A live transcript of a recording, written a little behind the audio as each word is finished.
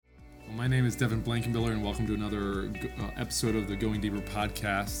name is Devin Blankenmiller, and welcome to another episode of the Going Deeper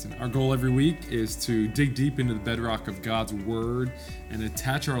podcast. And our goal every week is to dig deep into the bedrock of God's Word and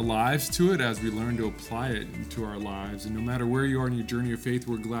attach our lives to it as we learn to apply it into our lives. And no matter where you are in your journey of faith,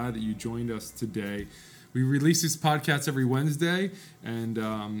 we're glad that you joined us today. We release these podcasts every Wednesday, and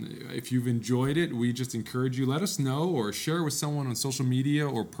if you've enjoyed it, we just encourage you, let us know or share it with someone on social media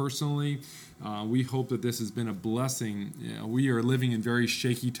or personally. We hope that this has been a blessing. We are living in very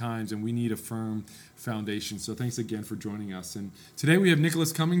shaky times, and we need a firm foundation. So thanks again for joining us. And today we have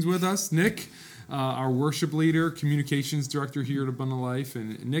Nicholas Cummings with us. Nick, our worship leader, communications director here at Abundant Life.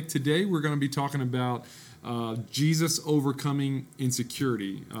 And Nick, today we're going to be talking about Jesus overcoming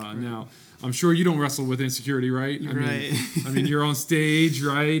insecurity. Now, I'm sure you don't wrestle with insecurity, right? I mean, you're on stage,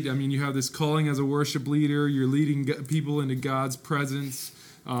 right? I mean, you have this calling as a worship leader. You're leading people into God's presence.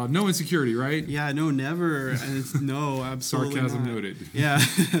 No insecurity, right? Yeah, no, never. No, absolutely Sarcasm not. noted. Yeah.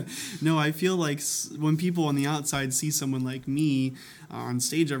 No, I feel like when people on the outside see someone like me on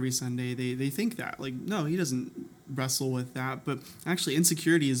stage every Sunday, they think that. Like, no, he doesn't wrestle with that. But actually,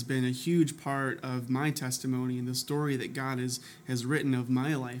 insecurity has been a huge part of my testimony and the story that God has written of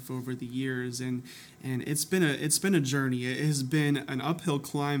my life over the years. And it's been a journey. It has been an uphill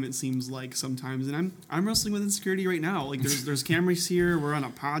climb, it seems like sometimes. And I'm wrestling with insecurity right now. Like there's cameras here. We're on a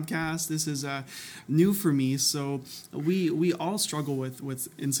podcast. This is new for me. So we all struggle with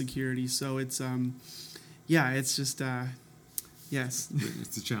insecurity. So it's it's just yes.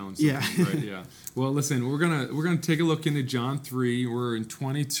 It's a challenge. Yeah. Right. Yeah. Well, listen, we're gonna take a look into John 3. We're in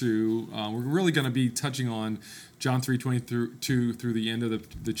 22. We're really gonna be touching on John 3:22 through the end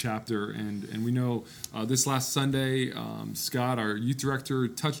of the chapter, and we know this last Sunday, Scott, our youth director,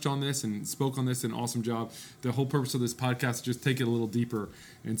 touched on this and spoke on this. An awesome job. The whole purpose of this podcast is just take it a little deeper.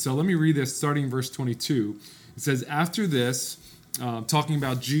 And so let me read this, starting in verse 22. It says, "After this." Talking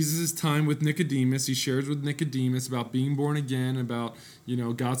about Jesus' time with Nicodemus, he shares with Nicodemus about being born again, about,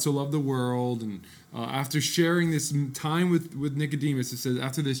 God so loved the world. And after sharing this time with Nicodemus, it says,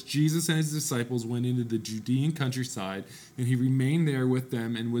 after this, Jesus and his disciples went into the Judean countryside, and he remained there with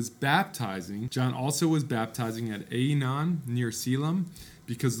them and was baptizing. John also was baptizing at Aenon near Salem,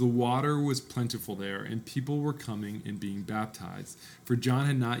 because the water was plentiful there, and people were coming and being baptized. For John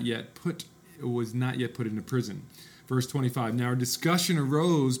was not yet put into prison. Verse 25, now a discussion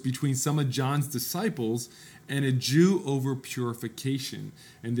arose between some of John's disciples and a Jew over purification.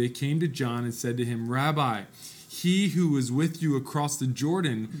 And they came to John and said to him, Rabbi, he who was with you across the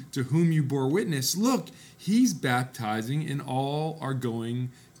Jordan, to whom you bore witness, look, he's baptizing and all are going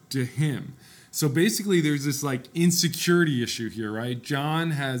to him. So basically there's this insecurity issue here, right?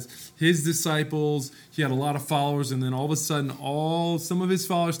 John has his disciples, he had a lot of followers, and then all of a sudden some of his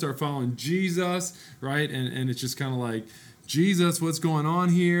followers start following Jesus, right? And it's just kind of like, Jesus, what's going on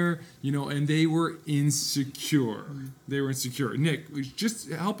here? And they were insecure. Nick, just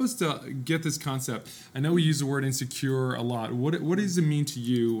help us to get this concept. I know we use the word insecure a lot. What does it mean to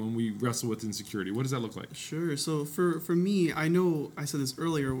you when we wrestle with insecurity? What does that look like? Sure. So for me, I know I said this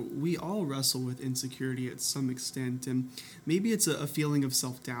earlier, we all wrestle with insecurity at some extent. And maybe it's a feeling of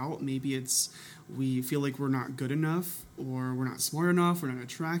self-doubt. Maybe it's we feel like we're not good enough, or we're not smart enough, we're not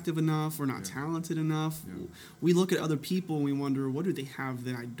attractive enough, we're not talented enough. Yeah. We look at other people and we wonder, what do they have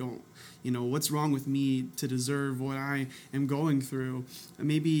that I don't? What's wrong with me to deserve what I am going through?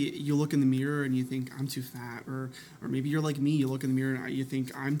 Maybe you look in the mirror and you think, I'm too fat, or maybe you're like me, you look in the mirror and you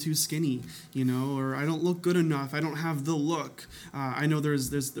think, I'm too skinny, or I don't look good enough, I don't have the look. I know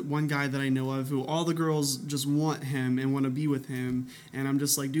there's one guy that I know of who all the girls just want him and want to be with him, and I'm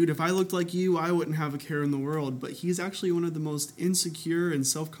just like, dude, if I looked like you, I wouldn't have a care in the world. But he's actually one of the most insecure and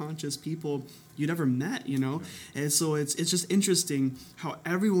self-conscious people you'd ever met, Yeah. And so it's just interesting how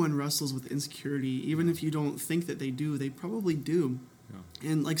everyone wrestles with insecurity. Even if you don't think that they do, they probably do.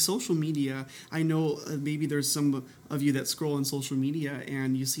 Yeah. And social media, I know maybe there's some of you that scroll on social media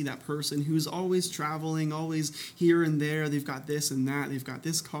and you see that person who's always traveling, always here and there. They've got this and that. They've got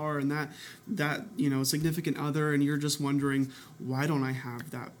this car and that significant other, and you're just wondering, why don't I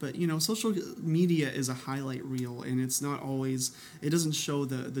have that? But social media is a highlight reel, and it's not always. It doesn't show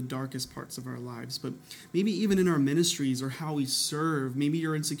the darkest parts of our lives. But maybe even in our ministries or how we serve, maybe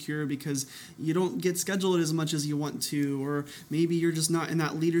you're insecure because you don't get scheduled as much as you want to, or maybe you're just not in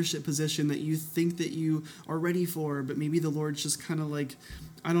that leadership position that you think that you are ready for. But maybe the Lord's just kind of like,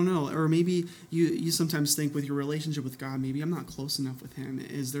 I don't know. Or maybe you sometimes think with your relationship with God, maybe I'm not close enough with him.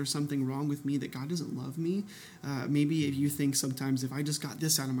 Is there something wrong with me that God doesn't love me? Maybe if you think sometimes if I just got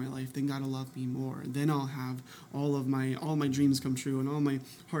this out of my life, then God will love me more. Then I'll have all my dreams come true and all my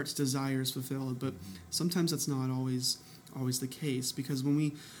heart's desires fulfilled. But sometimes that's not always always the case, because when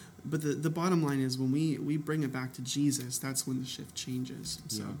we, but the bottom line is when we bring it back to Jesus, that's when the shift changes.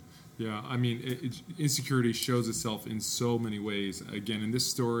 So. Yeah, I mean, insecurity shows itself in so many ways. Again, in this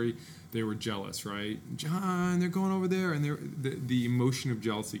story, they were jealous, right? John, they're going over there, and the emotion of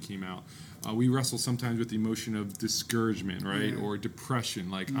jealousy came out. We wrestle sometimes with the emotion of discouragement, right, or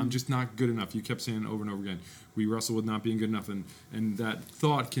depression. Like, I'm just not good enough. You kept saying it over and over again. We wrestle with not being good enough, and that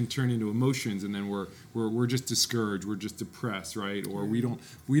thought can turn into emotions, and then we're just discouraged. We're just depressed, right? Or we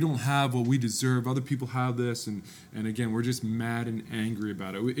don't have what we deserve. Other people have this, and again, we're just mad and angry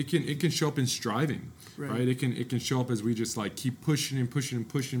about it. It can show up in striving, right? It can show up as we just like keep pushing and pushing and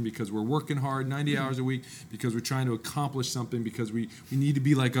pushing because we're working hard 90 hours a week because we're trying to accomplish something because we need to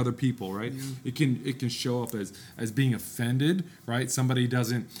be like other people, right? It can show up as being offended, right? Somebody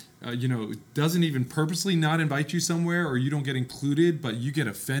doesn't even purposely not invite you somewhere, or you don't get included, but you get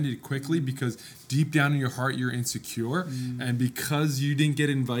offended quickly because deep down in your heart you're insecure, and because you didn't get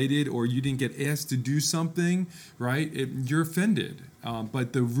invited or you didn't get asked to do something, right? You're offended.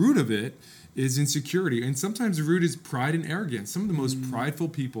 But the root of it is insecurity, and sometimes the root is pride and arrogance. Some of the most prideful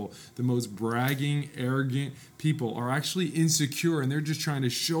people, the most bragging, arrogant people are actually insecure, and they're just trying to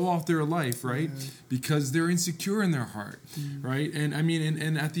show off their life, right? Because they're insecure in their heart, right? And I mean,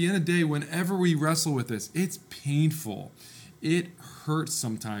 and at the end of the day, whenever we wrestle with this, it's painful. It hurts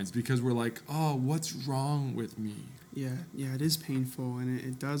sometimes because we're like, oh, what's wrong with me? Yeah, it is painful, and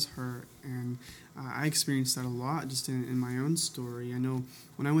it does hurt, and I experienced that a lot just in my own story. I know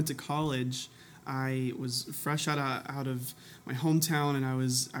when I went to college, I was fresh out of my hometown, and I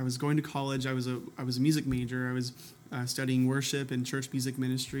was going to college. I was a music major. I was studying worship and church music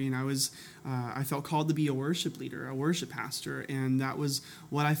ministry, and I felt called to be a worship leader, a worship pastor, and that was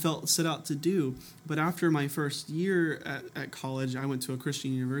what I felt set out to do. But after my first year at college, I went to a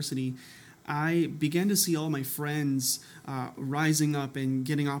Christian university. I began to see all my friends rising up and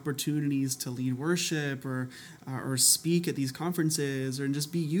getting opportunities to lead worship or speak at these conferences or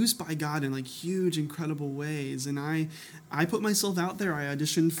just be used by God in like huge, incredible ways. And I put myself out there. I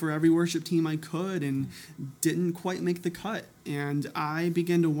auditioned for every worship team I could and didn't quite make the cut. And I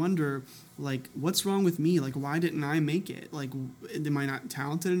began to wonder, like, what's wrong with me? Like, why didn't I make it? Like, am I not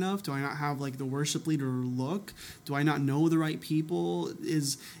talented enough? Do I not have like the worship leader look? Do I not know the right people?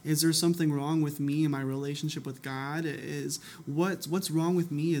 Is there something wrong with me in my relationship with God? What's wrong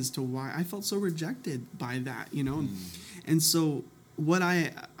with me as to why I felt so rejected by that, And so what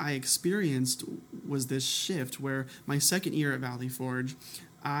I experienced was this shift where my second year at Valley Forge,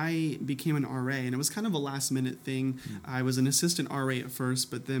 I became an RA, and it was kind of a last minute thing. I was an assistant RA at first,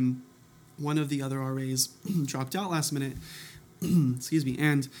 but then one of the other RAs dropped out last minute. Excuse me.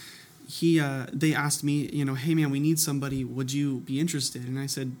 And they asked me, hey man, we need somebody. Would you be interested? And I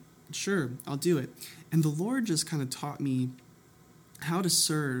said, sure, I'll do it. And the Lord just kind of taught me how to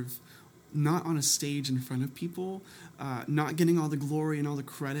serve, not on a stage in front of people, not getting all the glory and all the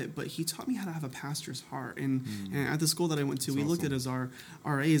credit, but he taught me how to have a pastor's heart. And at the school that I went to, we looked at as our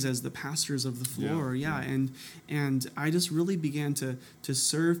RAs as the pastors of the floor. And I just really began to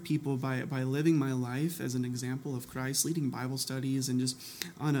serve people by living my life as an example of Christ, leading Bible studies, and just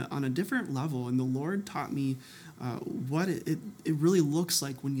on a different level. And the Lord taught me what it really looks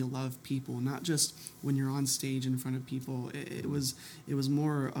like when you love people, not just when you're on stage in front of people. It was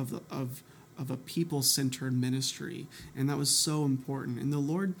more of a people-centered ministry, and that was so important. And the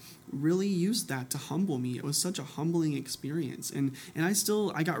Lord really used that to humble me. It was such a humbling experience, and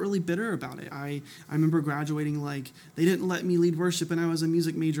I got really bitter about it. I remember graduating like they didn't let me lead worship, and I was a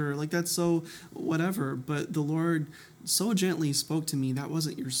music major. Like, that's so whatever. But the Lord so gently spoke to me. That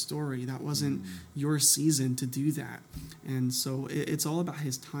wasn't your story. That wasn't your season to do that. And so it's all about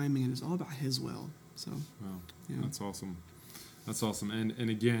His timing, and it's all about His will. So, wow, that's awesome. That's awesome. And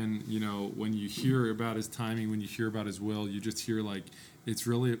again, when you hear about His timing, when you hear about His will, you just hear like it's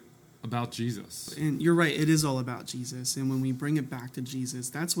really about Jesus. And you're right, it is all about Jesus. And when we bring it back to Jesus,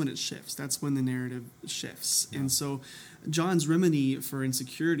 that's when it shifts. That's when the narrative shifts. Yeah. And so John's remedy for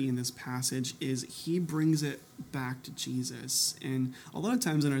insecurity in this passage is he brings it back to Jesus. And a lot of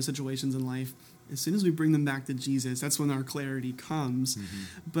times in our situations in life, as soon as we bring them back to Jesus, that's when our clarity comes.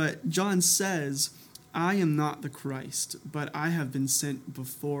 But John says, I am not the Christ, but I have been sent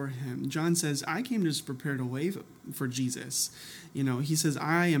before Him. John says, I came to just prepare the way for Jesus. He says,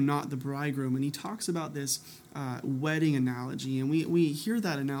 I am not the bridegroom. And he talks about this wedding analogy. And we hear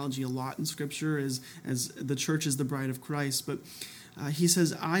that analogy a lot in Scripture as the church is the bride of Christ. But He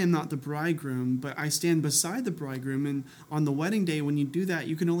says, I am not the bridegroom, but I stand beside the bridegroom. And on the wedding day, when you do that,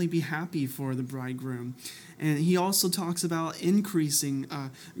 you can only be happy for the bridegroom. And he also talks about increasing,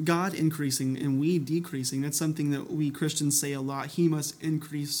 God increasing and we decreasing. That's something that we Christians say a lot. He must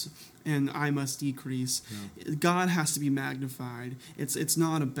increase and I must decrease. Yeah. God has to be magnified. It's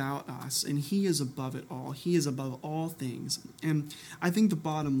not about us, and he is above it all. He is above all things. And I think the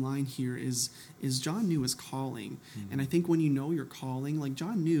bottom line here is John knew his calling. Mm-hmm. And I think when you know your calling, like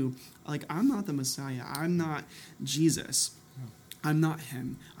John knew, like, I'm not the Messiah. I'm not Jesus. I'm not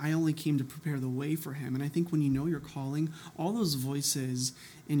him. I only came to prepare the way for him. And I think when you know your calling, all those voices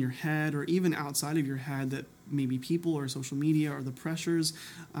in your head or even outside of your head that maybe people or social media or the pressures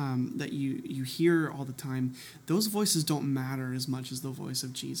that you hear all the time, those voices don't matter as much as the voice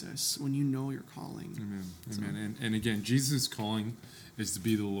of Jesus when you know your calling. Amen. So. Amen. And again, Jesus' calling is to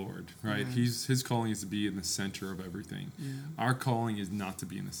be the Lord, right? Yeah. His calling is to be in the center of everything. Yeah. Our calling is not to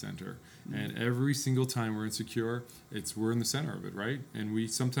be in the center. And every single time we're insecure, we're in the center of it, right? And we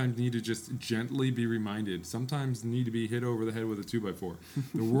sometimes need to just gently be reminded. Sometimes need to be hit over the head with a 2x4.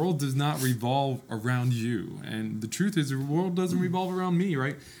 The world does not revolve around you. And the truth is, the world doesn't revolve around me,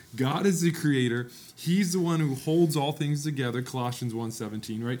 right? God is the creator. He's the one who holds all things together, Colossians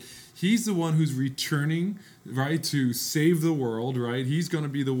 1:17, right? He's the one who's returning, right, to save the world, right? He's going to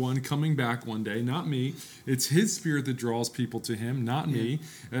be the one coming back one day, not me. It's his spirit that draws people to him, not me.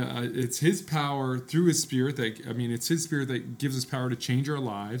 It's his power through his spirit it's his spirit that gives us power to change our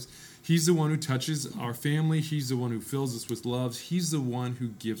lives. He's the one who touches our family. He's the one who fills us with love. He's the one who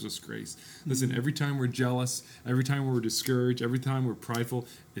gives us grace. Listen, every time we're jealous, every time we're discouraged, every time we're prideful,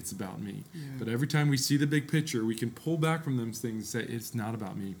 it's about me. Yeah. But every time we see the big picture, we can pull back from those things and say, it's not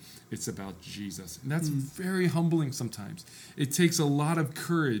about me. It's about Jesus. And that's very humbling sometimes. It takes a lot of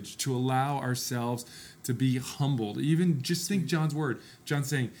courage to allow ourselves to be humbled. Even just think John's word. John's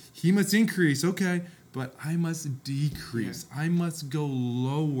saying, he must increase, okay, but I must decrease. Yeah. I must go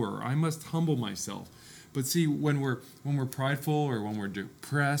lower. I must humble myself. But see, when we're prideful or when we're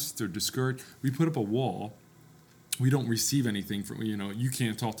depressed or discouraged, we put up a wall. We don't receive anything from, you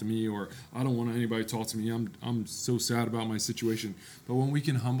can't talk to me, or I don't want anybody to talk to me. I'm so sad about my situation. But when we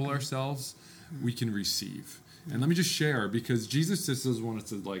can humble ourselves, we can receive. And let me just share, because Jesus just doesn't want us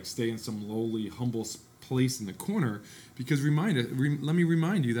to stay in some lowly, humble place in the corner, because let me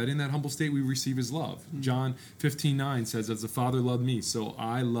remind you that in that humble state we receive his love. John 15:9 says, as the Father loved me, so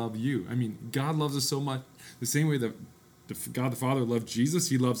I love you. God loves us so much, the same way that God the Father loved Jesus,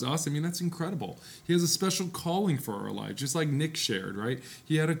 he loves us. That's incredible. He has a special calling for our life, just like Nick shared, right?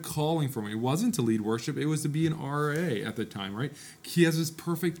 He had a calling for me. It wasn't to lead worship, it was to be an RA at the time, right? He has this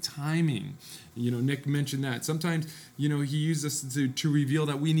perfect timing. Nick mentioned that. Sometimes, he used us to reveal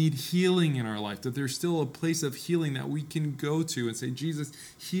that we need healing in our life, that there's still a place of healing that we can go to and say, Jesus,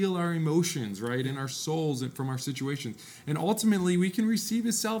 heal our emotions, right, and our souls and from our situations. And ultimately, we can receive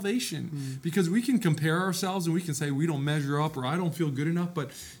his salvation because we can compare ourselves and we can say we don't measure up or I don't feel good enough.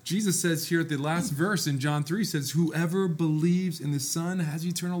 But Jesus says here at the last verse in John 3 says, whoever believes in the Son has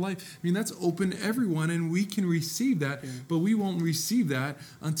eternal life. That's open to everyone, and we can receive that, but we won't receive that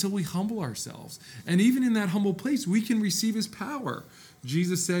until we humble ourselves. And even in that humble place, we can receive his power.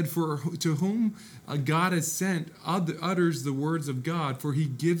 Jesus said, to whom God has sent utters the words of God, for he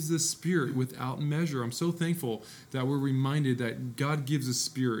gives the Spirit without measure. I'm so thankful that we're reminded that God gives a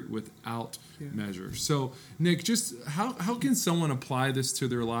Spirit without measure. So, Nick, just how can someone apply this to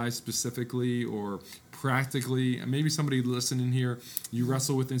their lives specifically or practically? Maybe somebody listening here, you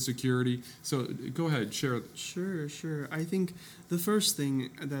wrestle with insecurity. So go ahead, share. Sure. I think the first thing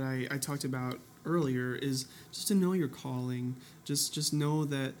that I talked about earlier is just to know your calling. Just know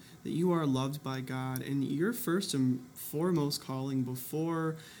that you are loved by God, and your first and foremost calling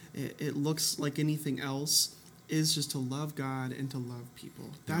before it looks like anything else is just to love God and to love people.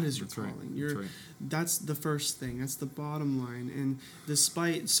 That is your calling. Right. That's the first thing. That's the bottom line. And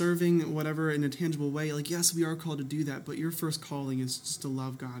despite serving whatever in a tangible way, yes, we are called to do that, but your first calling is just to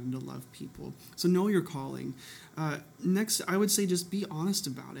love God and to love people. So know your calling. Next, I would say just be honest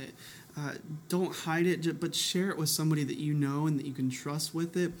about it. Don't hide it, but share it with somebody that you know and that you can trust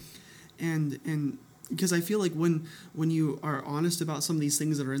with it. And because I feel like when you are honest about some of these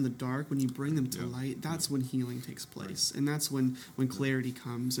things that are in the dark, when you bring them to light, that's when healing takes place. Right. And that's when clarity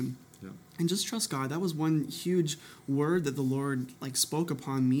comes. and just trust God. That was one huge word that the Lord spoke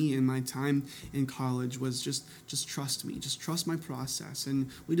upon me in my time in college, was just trust me, just trust my process. And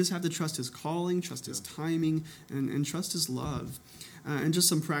we just have to trust his calling, trust his timing, and trust his love. And just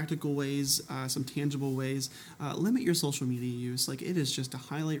some practical ways, some tangible ways. Limit your social media use. It is just a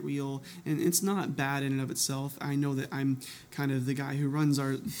highlight reel, and it's not bad in and of itself. I know that I'm kind of the guy who runs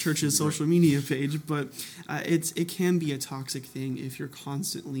our church's social media page, but it can be a toxic thing if you're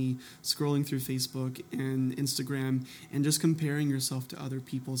constantly scrolling through Facebook and Instagram and just comparing yourself to other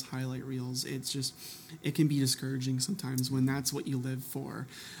people's highlight reels. It can be discouraging sometimes when that's what you live for.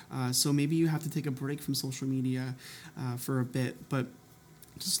 So maybe you have to take a break from social media for a bit, but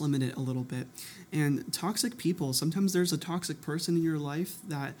just limit it a little bit. And toxic people, sometimes there's a toxic person in your life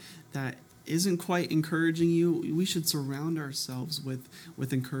that isn't quite encouraging you. We should surround ourselves with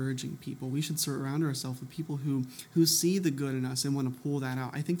encouraging people. We should surround ourselves with people who see the good in us and want to pull that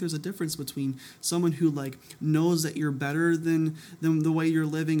out. I think there's a difference between someone who knows that you're better than the way you're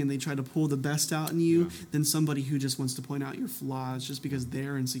living and they try to pull the best out in you, than somebody who just wants to point out your flaws just because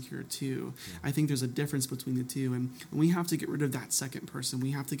they're insecure too. I think there's a difference between the two, and we have to get rid of that second person.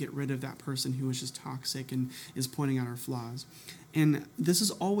 We have to get rid of that person who is just toxic and is pointing out our flaws. And this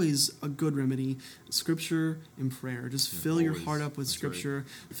is always a good remedy: Scripture and prayer. Just fill your heart up with Scripture.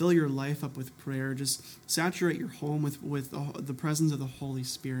 Right. Fill your life up with prayer. Just saturate your home with the presence of the Holy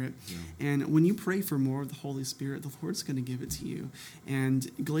Spirit. Yeah. And when you pray for more of the Holy Spirit, the Lord's going to give it to you. And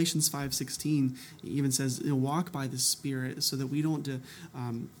Galatians 5:16 even says, walk by the Spirit, so that we don't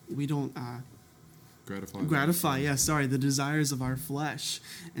gratify the desires of our flesh.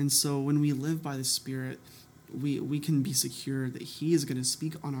 And so when we live by the Spirit, we can be secure that he is going to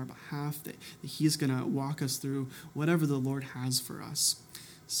speak on our behalf, that he is going to walk us through whatever the Lord has for us.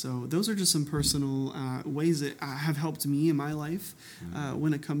 So those are just some personal ways that have helped me in my life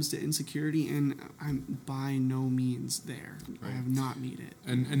when it comes to insecurity, and I'm by no means there. Right. I have not made it.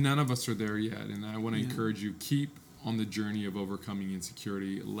 And none of us are there yet, and I want to encourage you, keep on the journey of overcoming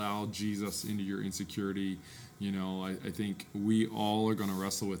insecurity. Allow Jesus into your insecurity. I think we all are going to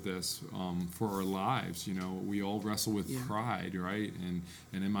wrestle with this for our lives. We all wrestle with pride, right? And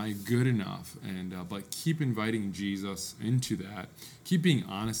am I good enough? And but keep inviting Jesus into that. Keep being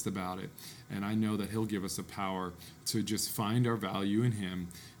honest about it. And I know that he'll give us the power to just find our value in him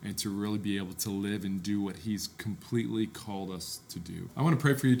and to really be able to live and do what he's completely called us to do. I want to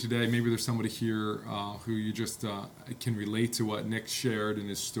pray for you today. Maybe there's somebody here who you just can relate to what Nick shared in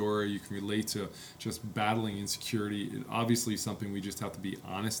his story. You can relate to just battling insecurity. It obviously is something we just have to be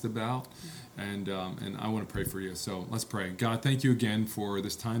honest about. And I want to pray for you. So let's pray. God, thank you again for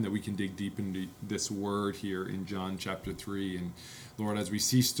this time that we can dig deep into this word here in John chapter 3. And Lord, as we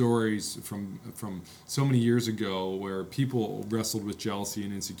see stories from so many years ago where people wrestled with jealousy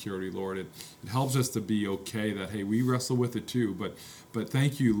and insecurity, Lord, it helps us to be okay that, hey, we wrestle with it too. But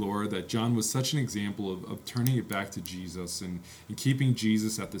thank you, Lord, that John was such an example of turning it back to Jesus and keeping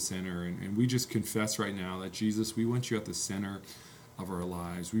Jesus at the center. And we just confess right now that, Jesus, we want you at the center of our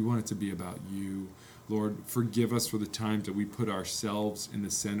lives. We want it to be about you. Lord, forgive us for the times that we put ourselves in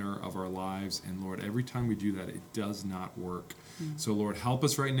the center of our lives. And Lord, every time we do that, it does not work. So Lord, help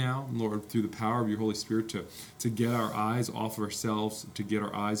us right now, Lord, through the power of your Holy Spirit to get our eyes off of ourselves, to get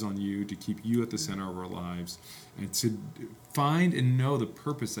our eyes on you, to keep you at the center of our lives, and to find and know the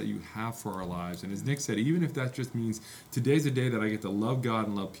purpose that you have for our lives. And as Nick said, even if that just means today's a day that I get to love God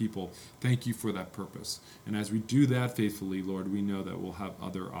and love people, thank you for that purpose. And as we do that faithfully, Lord, we know that we'll have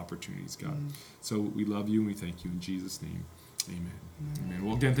other opportunities, God. So we love you and we thank you in Jesus' name. Amen. Amen.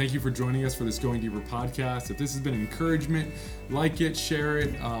 Well, again, thank you for joining us for this Going Deeper podcast. If this has been encouragement, like it, share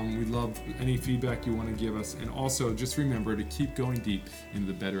it. We'd love any feedback you want to give us. And also, just remember to keep going deep into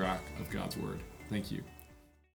the bedrock of God's Word. Thank you.